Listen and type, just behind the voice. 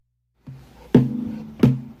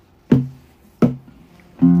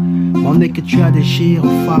Mon écriture a des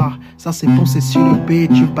gyrophares, ça c'est poncé sur le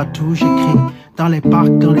bitume, pas tout j'écris. Dans les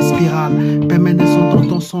parcs, dans les spirales, permets des sons dans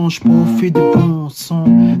ton songe, profite du bon son.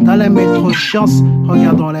 Dans les métros, chance,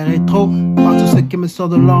 regardons les rétros. Par tout ce qui me sort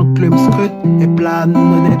de l'enclume, scrute et plane,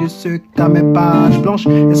 le nez du sucre à mes pages blanches.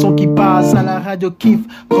 Les sons qui passent à la radio kiff,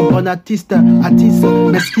 comme bon artiste,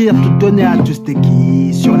 m'inspire, tout donner à tous tes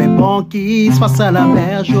qui sur les banquises, face à la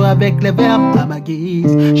mer, joue avec les verbes à ma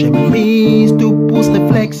guise. J'ai mise, tout pousse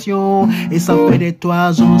réflexion, et ça fait des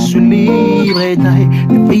toits, j'en suis libre et taille.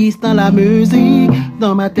 Les fils dans la musique.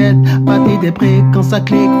 Dans ma tête, pas d'idée près quand ça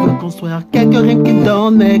clique, veux construire quelques rimes qui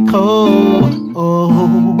donnent l'écro. Oh,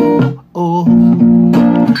 oh, oh.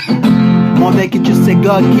 Mon écriture c'est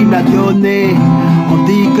God qui m'a donné. On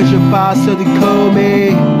dit que je passe du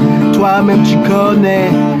comé. Toi-même tu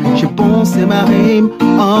connais. J'ai poncé ma rime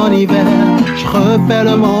en hiver. Je refais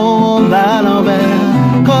le monde à l'envers.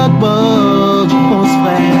 Codeboard, je pense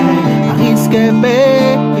vrai. À risque et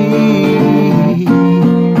péril.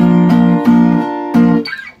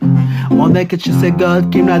 On est que tu sais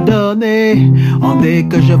God qui me l'a donné. On dit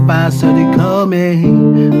que je passe du comé.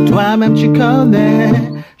 Toi-même tu connais.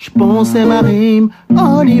 Je ponçais ma rime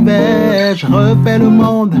en hiver. Je refais le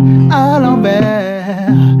monde à l'envers.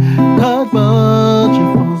 Codeboard, je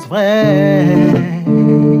pense vrai.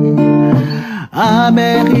 À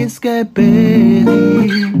mes risques et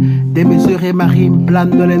périls. Démesuré ma rime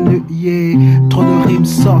plane de l'ennuyé. Trop de rimes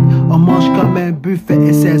sortent, on mange comme un buffet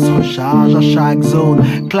et ça se recharge à chaque zone.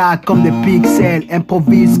 Claque comme des pixels,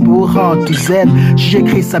 improvise pour rendre tout zen.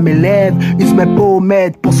 J'écris ça m'élève, use mes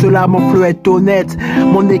pommettes, pour cela mon flow est honnête.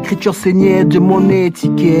 Mon écriture saignait de mon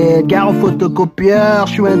étiquette. Gare au photocopieur,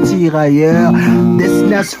 je suis un tirailleur.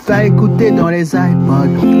 Destiné à se faire écouter dans les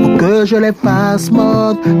iPods. Pour que je les fasse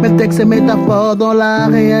mode. Mes textes et métaphores dans la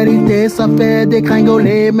réalité, ça fait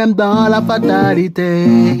dégringoler même dans la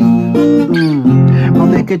fatalité.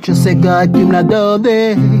 On est que tu sais God qui me l'a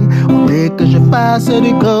donné. On est que je passe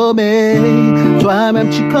du comé. Toi-même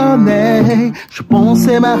tu connais. Je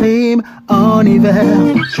ponçais ma rime en hiver.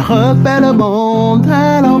 Je refais le monde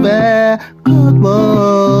à l'envers.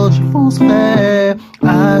 Codeboard, je fonce frais.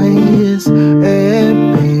 Aris et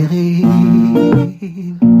péril.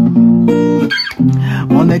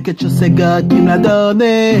 On est que tu sais God qui me l'a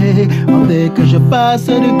donné. On est que je passe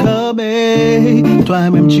du comé.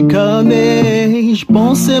 Toi-même tu connais. Je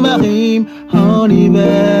ponçais ma rime en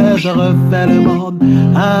hiver. Je refais le monde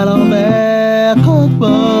à l'envers.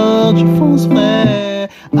 Codeboard, je fonce frais.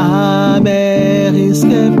 À mes risques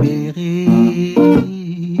et périls.